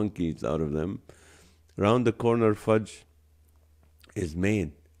sucks monkeys out of them. Round the corner fudge is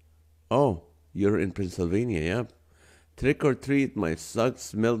made. Oh, you're in Pennsylvania, yep. Trick or treat, my socks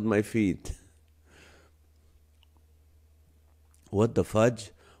smelled my feet. What the fudge?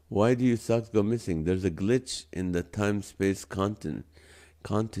 Why do your socks go missing? There's a glitch in the time-space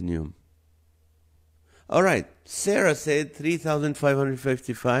continuum. All right, Sarah said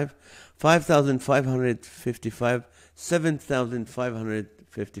 3,555, 5,555,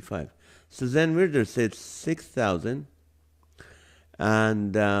 7,555. Suzanne Weirder said 6,000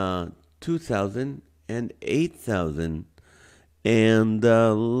 and 2,000 and 8,000. And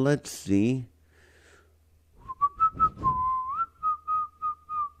let's see.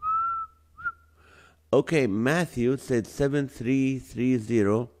 Okay, Matthew said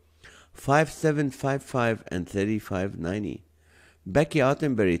 7,330, 5,755, and 3,590. Becky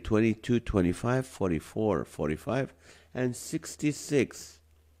Ottenberry, 22, 25, 44, 45, and 66,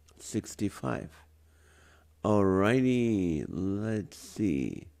 65. Alrighty, let's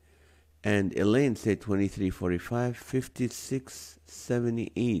see. And Elaine said 23, 45, 56,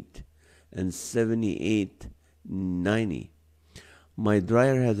 78, and 78, 90. My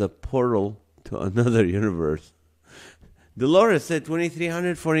dryer has a portal to another universe. Dolores said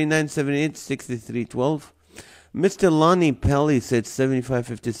 2,300, 49, 78, 63, 12. Mr. Lonnie Pelly said 75,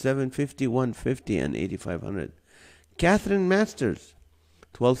 57, 51, 50, and 8,500. Catherine Masters,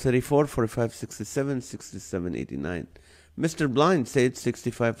 1234, 45, 67, 67, 89. Mr. Blind said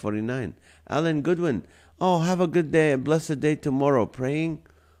 65, 49. Alan Goodwin, oh, have a good day, a blessed day tomorrow. Praying,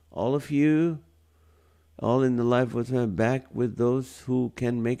 all of you, all in the life with me, back with those who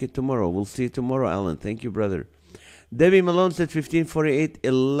can make it tomorrow. We'll see you tomorrow, Alan. Thank you, brother. Debbie Malone said 1548,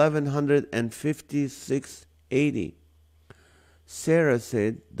 1156.80. Sarah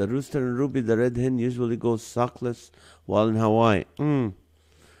said the rooster and Ruby the red hen usually go sockless while in Hawaii.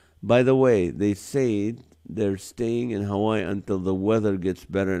 By the way, they said they're staying in Hawaii until the weather gets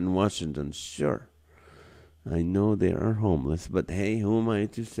better in Washington. Sure, I know they are homeless, but hey, who am I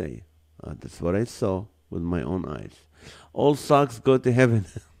to say? That's what I saw with my own eyes. All socks go to heaven.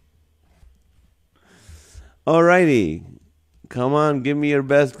 Alrighty. Come on, give me your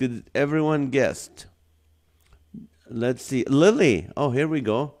best. Everyone guessed. Let's see. Lily. Oh, here we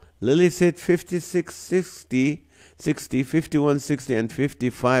go. Lily said 5660, 60, 5160, and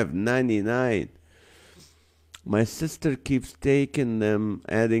 5599. My sister keeps taking them,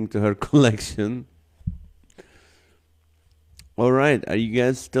 adding to her collection. All right. Are you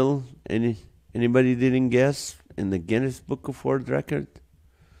guys still anybody didn't guess in the Guinness Book of World Record?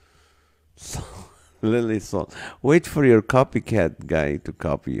 So, Lily Salt. Wait for your copycat guy to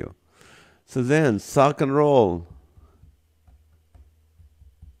copy you. Suzanne, sock and roll.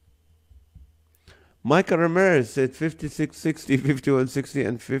 Micah Ramirez said 5660, 5160,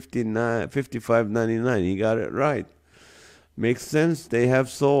 and 5599. He got it right. Makes sense. They have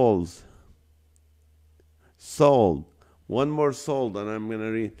souls. Sold. One more sold, and I'm going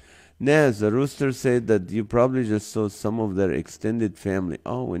to read. Naz, the rooster said that you probably just saw some of their extended family.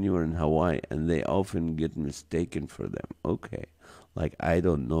 Oh, when you were in Hawaii, and they often get mistaken for them. Okay. Like, I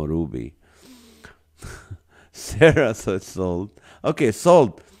don't know Ruby. Sarah said sold. Okay,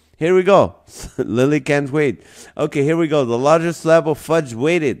 sold. Here we go. Lily can't wait. Okay, here we go. The largest slab of fudge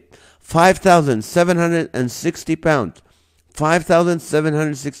weighted 5,760 pounds.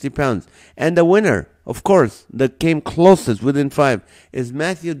 5,760 pounds. And the winner, of course, that came closest within 5 is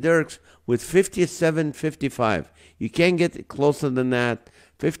Matthew Dirks with 57.55. You can't get closer than that.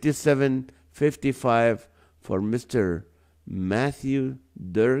 57.55 for Mr. Matthew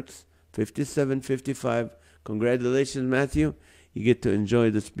Dirks. 57.55. Congratulations, Matthew. You get to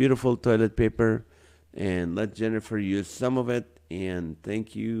enjoy this beautiful toilet paper, and let Jennifer use some of it. And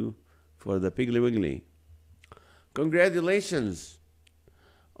thank you for the Piggly Wiggly. Congratulations.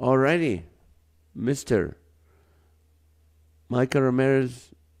 Alrighty, Mr. Micah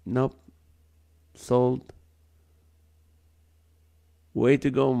Ramirez. Nope. Sold. Way to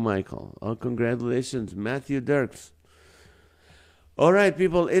go, Michael. Oh, congratulations, Matthew Dirks. All right,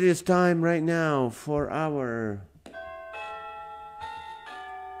 people, it is time right now for our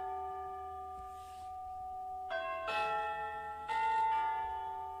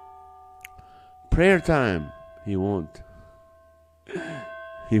prayer time. He won't.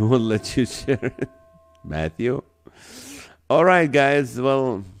 He won't let you share it. Matthew. All right, guys.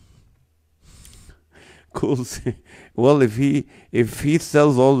 Well, cool. Well, if he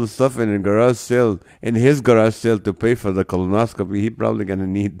sells all the stuff in a garage sale, in his garage sale to pay for the colonoscopy, he probably gonna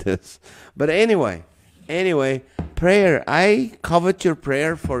need this. But anyway, prayer. I covet your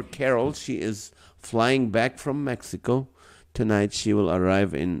prayer for Carol. She is flying back from Mexico tonight. She will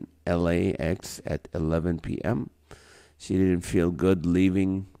arrive in LAX at 11 p.m. She didn't feel good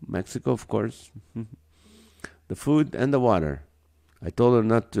leaving Mexico, of course. The food and the water. I told her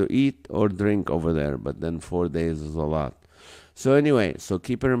not to eat or drink over there, but then 4 days is a lot. So anyway, so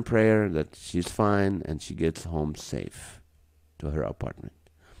keep her in prayer that she's fine and she gets home safe to her apartment.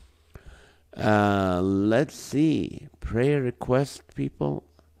 Let's see. Prayer request, people.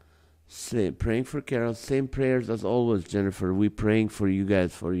 Praying for Carol. Same prayers as always, Jennifer. We're praying for you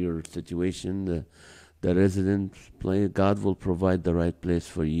guys, for your situation, the residents. God will provide the right place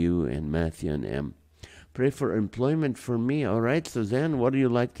for you and Matthew and Em. Pray for employment for me. All right, Suzanne, what do you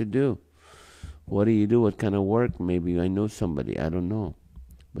like to do? What do you do? What kind of work? Maybe I know somebody. I don't know.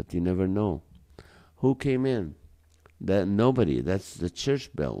 But you never know. Who came in? That nobody. That's the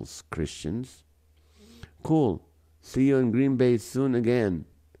church bells, Christians. Cool. See you in Green Bay soon again.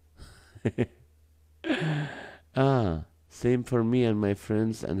 Same for me and my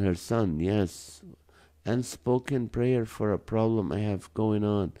friends and her son. Yes. Unspoken prayer for a problem I have going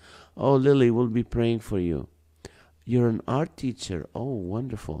on. Oh, Lily, we'll be praying for you. You're an art teacher. Oh,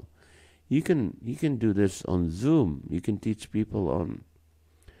 wonderful. You can do this on Zoom. You can teach people on,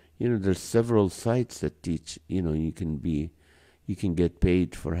 there's several sites that teach, you can get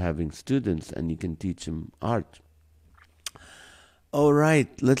paid for having students and you can teach them art. All right,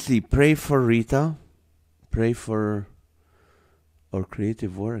 let's see. Pray for Rita. Pray for our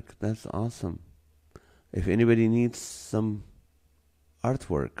creative work. That's awesome. If anybody needs some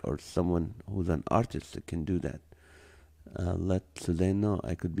artwork or someone who's an artist that can do that, let Suzanne know.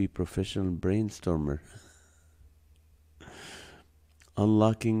 I could be professional brainstormer.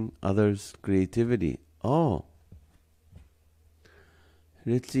 Unlocking others' creativity. Oh.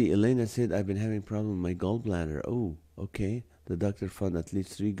 Let's see. Elena said, I've been having problem with my gallbladder. Oh, okay. The doctor found at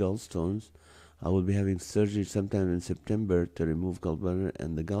least 3 gallstones. I will be having surgery sometime in September to remove gallbladder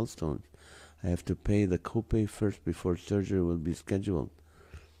and the gallstones. I have to pay the copay first before surgery will be scheduled.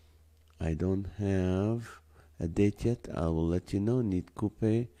 I don't have a date yet. I will let you know. Need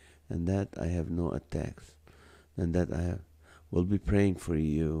copay and that I have no attacks. And that I will be praying for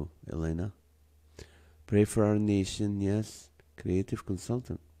you, Elena. Pray for our nation, yes. creative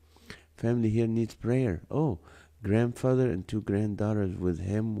consultant. Family here needs prayer. Oh, grandfather and two granddaughters with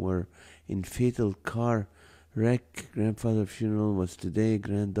him were in fatal car wreck. Grandfather's funeral was today.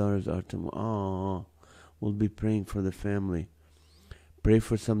 Granddaughters are tomorrow. Oh, we'll be praying for the family. Pray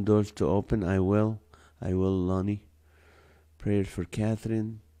for some doors to open. I will, Lonnie. Prayers for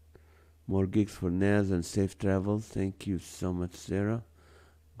Catherine. More gigs for NAZ and safe travels. Thank you so much, Sarah.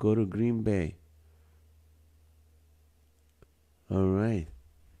 Go to Green Bay. All right.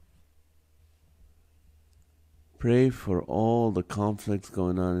 Pray for all the conflicts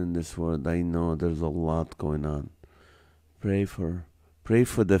going on in this world. I know there's a lot going on. Pray for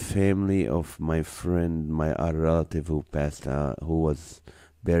the family of my friend, our relative who passed out, who was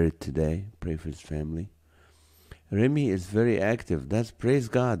buried today. Pray for his family. Remy is very active. Praise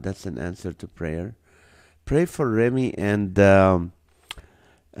God. That's an answer to prayer. Pray for Remy and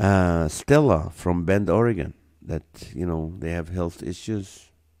Stella from Bend, Oregon. That, they have health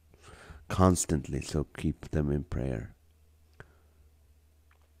issues constantly, so keep them in prayer.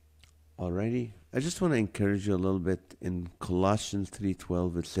 Alrighty. I just want to encourage you a little bit. In Colossians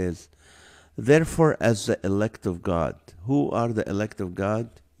 3:12 it says, therefore as the elect of God. Who are the elect of God?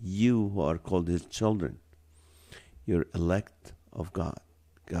 You who are called his children. You're elect of God.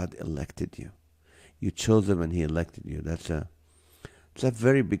 God elected you. You chose him and he elected you. It's a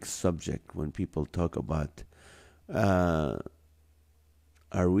very big subject when people talk about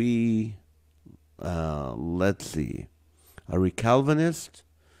are we Calvinist?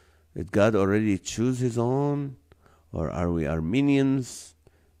 Did God already choose his own? Or are we Armenians?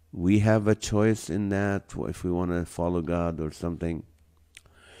 We have a choice in that if we want to follow God or something.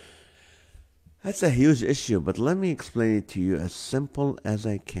 That's a huge issue, but let me explain it to you as simple as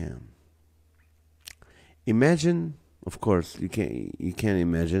I can. Imagine, of course, you can't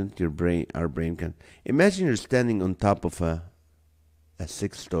imagine, our brain can. Imagine you're standing on top of a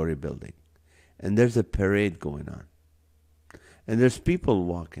 6-story building, and there's a parade going on. And there's people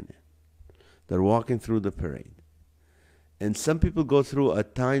walking in. They're walking through the parade. And some people go through a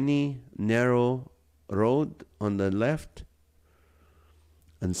tiny, narrow road on the left,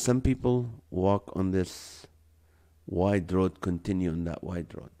 and some people walk on this wide road, continue on that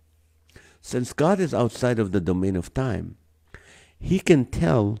wide road. Since God is outside of the domain of time, he can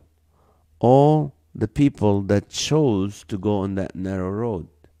tell all the people that chose to go on that narrow road.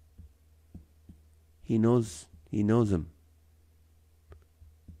 He knows them.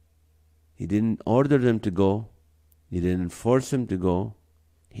 He didn't order them to go. He didn't force them to go.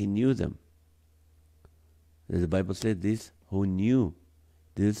 He knew them. The Bible said this, who knew.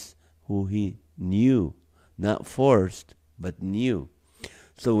 This who he knew. Not forced, but knew.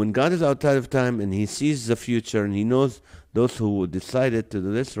 So when God is outside of time and he sees the future and he knows those who decided to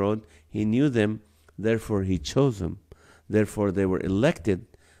do this road, he knew them, therefore he chose them. Therefore they were elected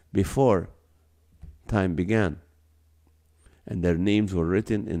before time began. And their names were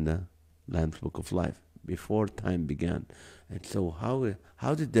written in the Lamb's Book of Life before time began. And so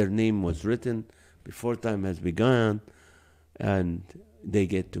how did their name was written before time has begun, and they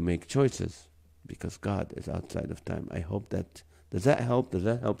get to make choices because God is outside of time. I hope that, does that help? Does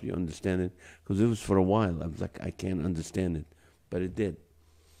that help you understand it? Because it was for a while, I was like, I can't understand it, but it did.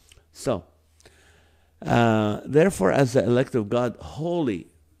 So, therefore, as the elect of God, holy,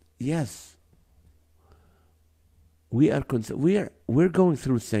 yes, we're going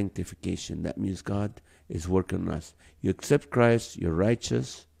through sanctification. That means God is working on us. You accept Christ, you're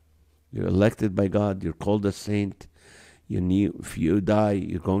righteous, you're elected by God, you're called a saint. If you die,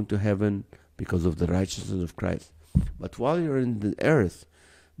 you're going to heaven because of the righteousness of Christ. But while you're in the earth,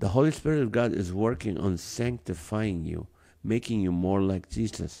 the Holy Spirit of God is working on sanctifying you, making you more like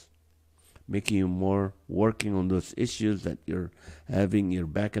Jesus, making you more, working on those issues that you're having, you're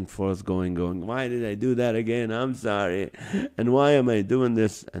back and forth going, why did I do that again? I'm sorry. And why am I doing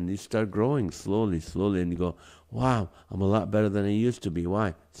this? And you start growing slowly, and you go, wow, I'm a lot better than I used to be.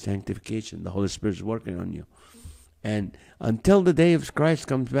 Why? Sanctification. The Holy Spirit is working on you. And until the day of Christ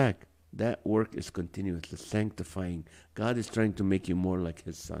comes back, that work is continuous, the sanctifying. God is trying to make you more like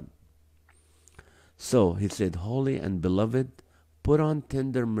his Son. So he said, holy and beloved, put on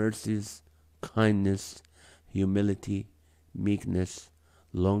tender mercies, kindness, humility, meekness,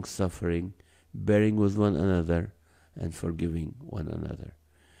 long-suffering, bearing with one another, and forgiving one another.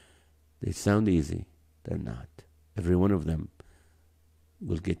 They sound easy. They're not. Every one of them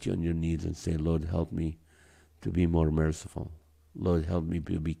will get you on your knees and say, Lord, help me to be more merciful. Lord, help me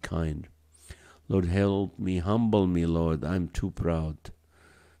to be kind. Lord, help me, humble me, Lord. I'm too proud.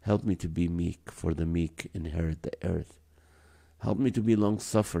 Help me to be meek, for the meek inherit the earth. Help me to be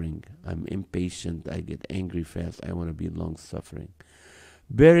long-suffering. I'm impatient. I get angry fast. I want to be long-suffering.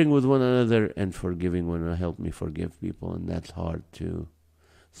 Bearing with one another and forgiving one another. Help me forgive people, and that's hard too.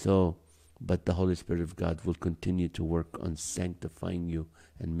 So, but the Holy Spirit of God will continue to work on sanctifying you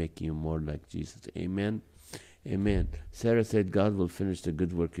and making you more like Jesus. Amen. Amen. Sarah said, God will finish the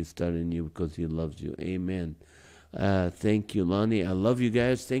good work He started in you because He loves you. Amen. Thank you, Lonnie. I love you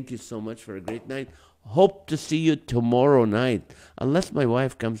guys. Thank you so much for a great night. Hope to see you tomorrow night. Unless my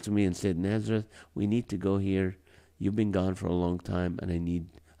wife comes to me and said, Nazareth, we need to go here. You've been gone for a long time, and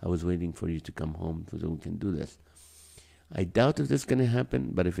I was waiting for you to come home so that we can do this. I doubt if this is going to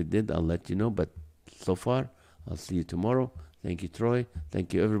happen, but if it did, I'll let you know. But so far, I'll see you tomorrow. Thank you, Troy.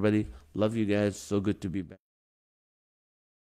 Thank you, everybody. Love you guys. So good to be back.